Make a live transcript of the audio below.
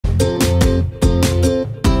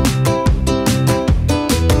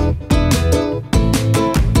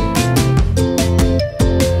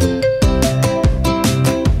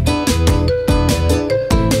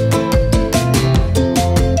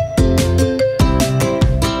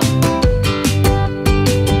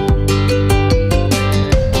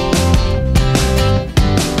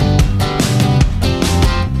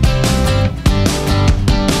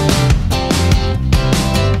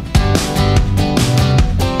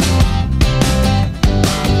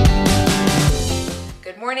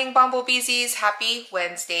morning, Bumblebeesies. Happy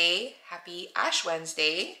Wednesday. Happy Ash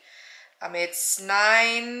Wednesday. It's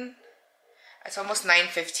almost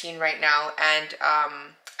 9:15 right now, and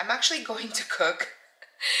I'm actually going to cook.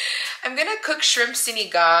 I'm gonna cook shrimp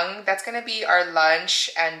sinigang. That's gonna be our lunch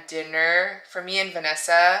and dinner for me and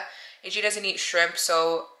Vanessa. AJ doesn't eat shrimp,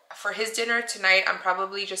 so for his dinner tonight, I'm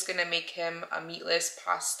probably just gonna make him a meatless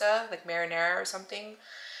pasta, like marinara or something.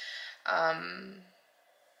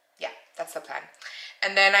 Yeah, that's the plan.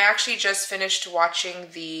 And then I actually just finished watching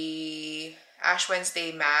the Ash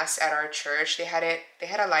Wednesday Mass at our church. They had a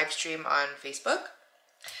live stream on Facebook.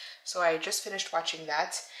 So I just finished watching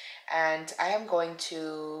that, and I am going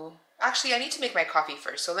to, actually I need to make my coffee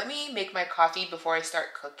first. So let me make my coffee before I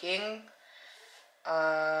start cooking.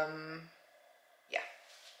 Yeah.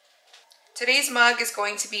 Today's mug is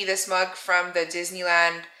going to be this mug from the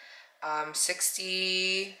Disneyland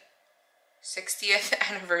 60th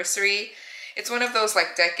anniversary. It's one of those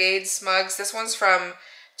like decades mugs. This one's from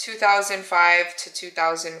 2005 to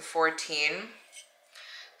 2014.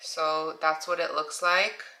 So that's what it looks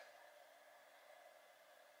like.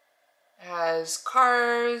 It has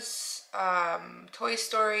Cars, Toy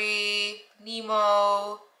Story,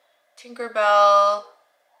 Nemo, Tinkerbell,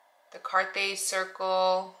 the Carthay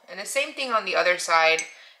circle, and the same thing on the other side,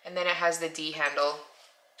 and then it has the D handle.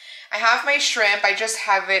 I have my shrimp. I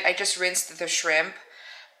just rinsed the shrimp.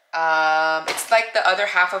 It's like the other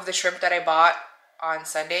half of the shrimp that I bought on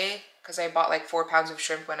Sunday, because I bought like 4 pounds of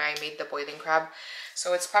shrimp when I made the boiling crab.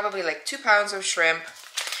 So it's probably like 2 pounds of shrimp.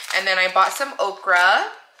 And then I bought some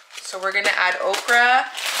okra. So we're gonna add okra,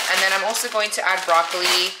 and then I'm also going to add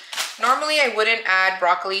broccoli. Normally I wouldn't add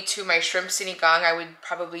broccoli to my shrimp sinigang. I would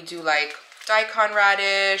probably do like daikon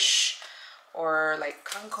radish or like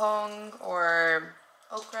kangkong or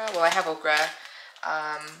okra. Well, I have okra.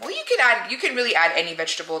 Well, you can really add any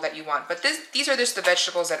vegetable that you want, but these are just the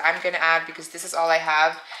vegetables that I'm gonna add because this is all I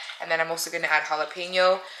have. And then I'm also gonna add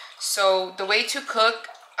jalapeno. So the way to cook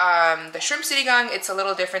the shrimp sinigang, it's a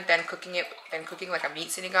little different than cooking like a meat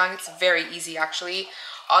sinigang. It's very easy actually.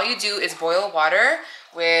 All you do is boil water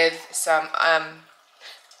with some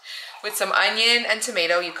onion and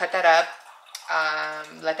tomato. You cut that up,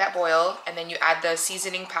 let that boil, and then you add the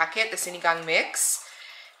seasoning packet, the sinigang mix,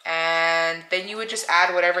 and then you would just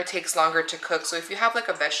add whatever takes longer to cook. So if you have like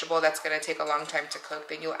a vegetable that's gonna take a long time to cook,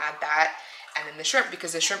 then you'll add that, and then the shrimp,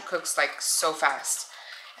 because the shrimp cooks like so fast.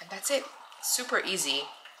 And that's it. Super easy.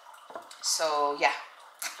 So yeah,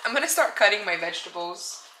 I'm gonna start cutting my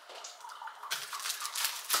vegetables.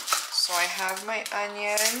 So I have my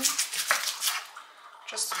onion,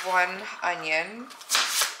 just one onion.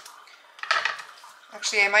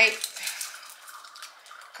 Actually, I might,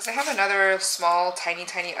 because I have another small, tiny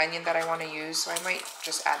onion that I want to use, so I might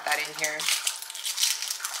just add that in here.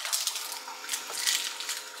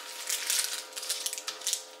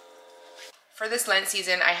 For this Lent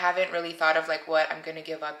season, I haven't really thought of like what I'm gonna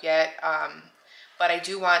give up yet, but I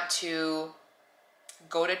do want to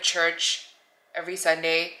go to church every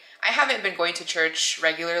Sunday. I haven't been going to church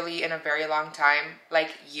regularly in a very long time,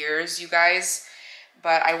 like years, you guys,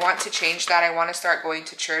 but I want to change that. I want to start going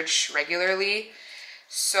to church regularly.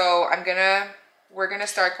 So we're gonna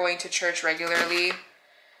start going to church regularly.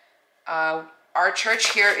 Our church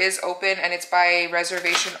here is open and it's by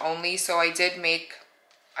reservation only, so I did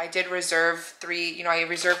reserve I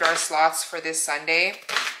reserved our slots for this Sunday.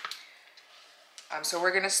 So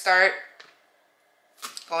we're gonna start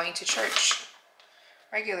going to church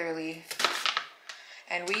regularly.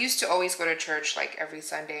 And we used to always go to church like every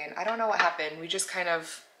Sunday, and I don't know what happened. We just kind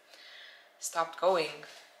of stopped going.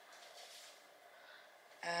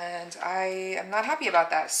 And I am not happy about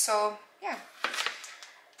that. So yeah.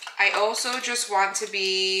 I also just want to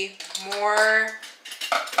be more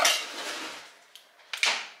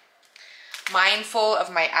mindful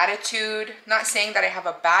of my attitude. Not saying that I have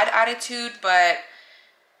a bad attitude, but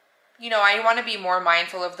I want to be more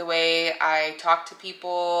mindful of the way I talk to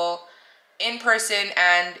people in person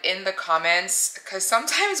and in the comments, because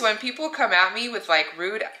sometimes when people come at me with like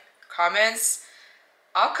rude comments,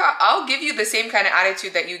 I'll give you the same kind of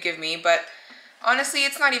attitude that you give me, but honestly,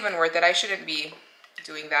 it's not even worth it. I shouldn't be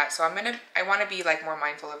doing that. So I want to be like more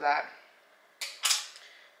mindful of that.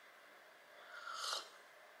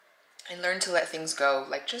 And learn to let things go.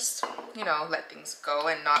 Like just, let things go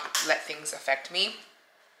and not let things affect me.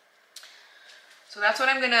 So that's what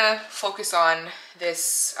I'm gonna focus on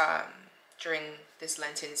this during this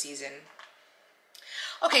Lenten season.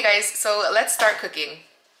 Okay guys, so let's start cooking.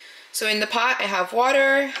 So in the pot I have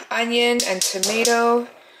water, onion, and tomato.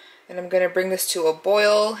 And I'm gonna bring this to a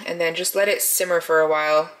boil and then just let it simmer for a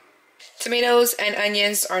while. Tomatoes and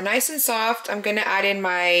onions are nice and soft. I'm gonna add in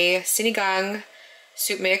my sinigang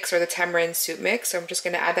soup mix, or the tamarind soup mix. So I'm just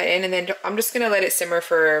gonna add that in, and then I'm just gonna let it simmer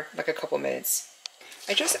for like a couple minutes.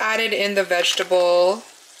 I just added in the vegetable,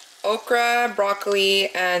 okra, broccoli,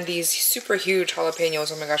 and these super huge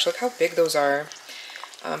jalapenos. Oh my gosh, look how big those are.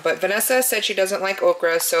 But Vanessa said she doesn't like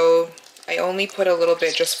okra, so I only put a little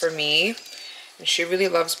bit just for me. And she really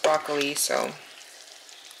loves broccoli, so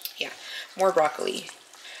yeah, more broccoli.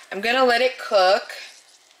 I'm gonna let it cook,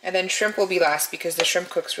 and then shrimp will be last because the shrimp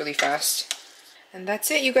cooks really fast. And that's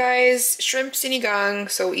it, you guys. Shrimp sinigang,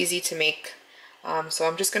 so easy to make. So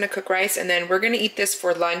I'm just gonna cook rice, and then we're gonna eat this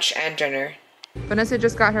for lunch and dinner. Vanessa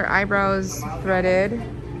just got her eyebrows threaded,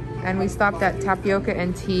 and we stopped at tapioca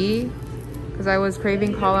and tea because I was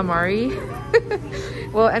craving calamari.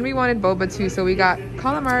 Well, and we wanted boba too, so we got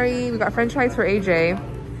calamari, we got french fries for AJ,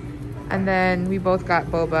 and then we both got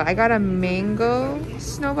boba. I got a mango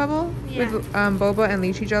snow bubble with boba and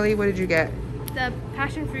lychee jelly. What did you get? The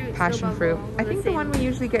passion fruit. Passion fruit. I think the one we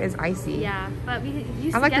usually get is icy. Yeah, but we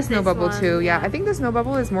used I like the snow bubble too. Yeah, I think the snow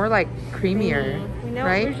bubble is more like creamier. We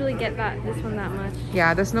don't usually get this one that much.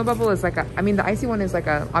 Yeah, the snow bubble is like a, I mean the icy one is like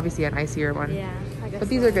a, obviously an icier one. Yeah, I guess. But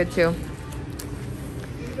these are good too.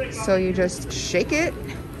 So you just shake it.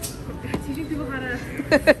 Teaching people how to.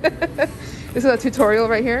 This is a tutorial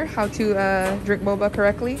right here, how to drink boba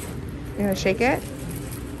correctly. You're gonna shake it.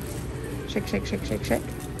 Shake, shake, shake, shake, shake.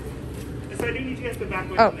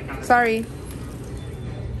 Oh, sorry.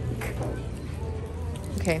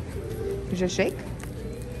 Okay, you just shake.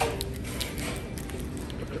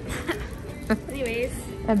 Anyways.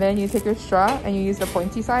 And then you take your straw and you use the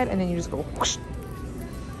pointy side, and then you just go whoosh.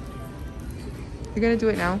 You're gonna do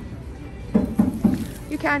it now.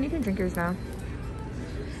 You can drink yours now.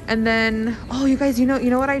 And then, oh, you guys, you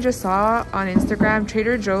know what I just saw on Instagram?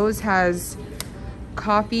 Trader Joe's has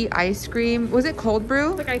coffee ice cream. Was it cold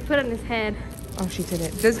brew? Look, I put it on his head. Oh, she did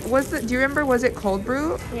it. Do you remember, was it cold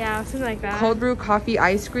brew? Yeah, something like that. Cold brew coffee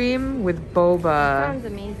ice cream with boba. That sounds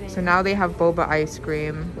amazing. So now they have boba ice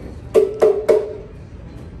cream.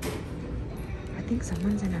 I think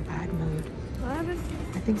someone's in a bad mood. What happened?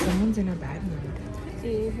 I think someone's in a bad mood.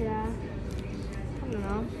 Yeah. I don't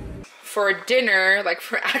know. For dinner, like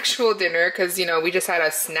for actual dinner, because you know we just had a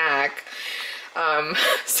snack.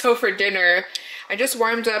 So for dinner, I just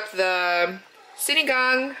warmed up the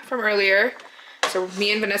sinigang from earlier. So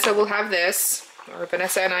me and Vanessa will have this, or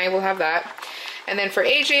Vanessa and I will have that. And then for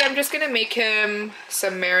AJ, I'm just gonna make him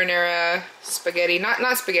some marinara spaghetti.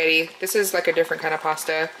 Not spaghetti. This is like a different kind of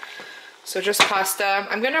pasta. So just pasta.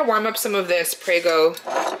 I'm gonna warm up some of this Prego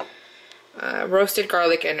roasted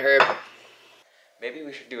garlic and herb. Maybe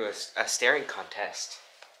we should do a staring contest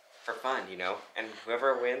for fun, you know? And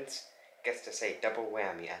whoever wins gets to say double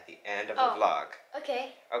whammy at the end of the vlog.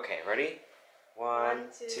 Okay. Okay, ready? One,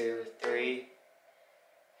 two, three.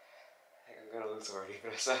 I think I'm gonna lose already,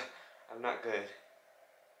 Vanessa. I'm not good.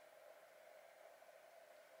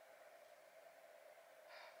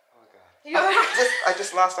 Oh my god. I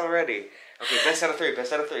just lost already. Okay, best out of three,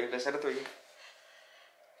 best out of three, best out of three.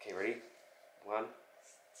 Okay, ready? One.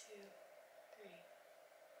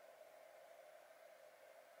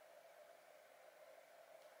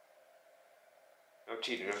 No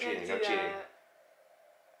cheating, no cheating, no cheating.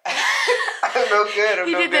 I'm no good,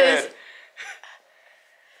 I'm no good.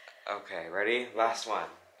 Okay, ready? Last one.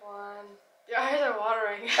 Your eyes are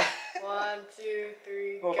watering. 1, 2,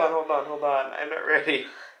 3, Hold go. on. I'm not ready.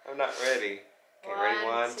 I'm not ready. Okay, ready?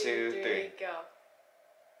 1, 2, 3. Go.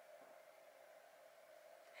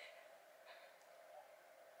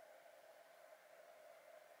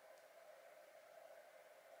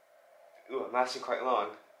 Ooh, I'm lasting quite long.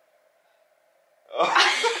 Oh.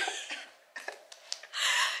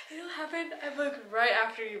 You know what happened? I blinked right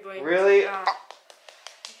after you blinked. Really?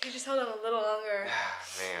 You just held on a little longer.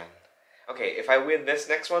 Man. Okay, if I win this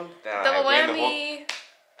next one, then Double I win whammy. the whole...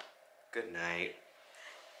 Good night.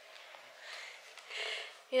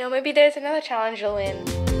 You know, maybe there's another challenge you'll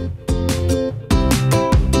win.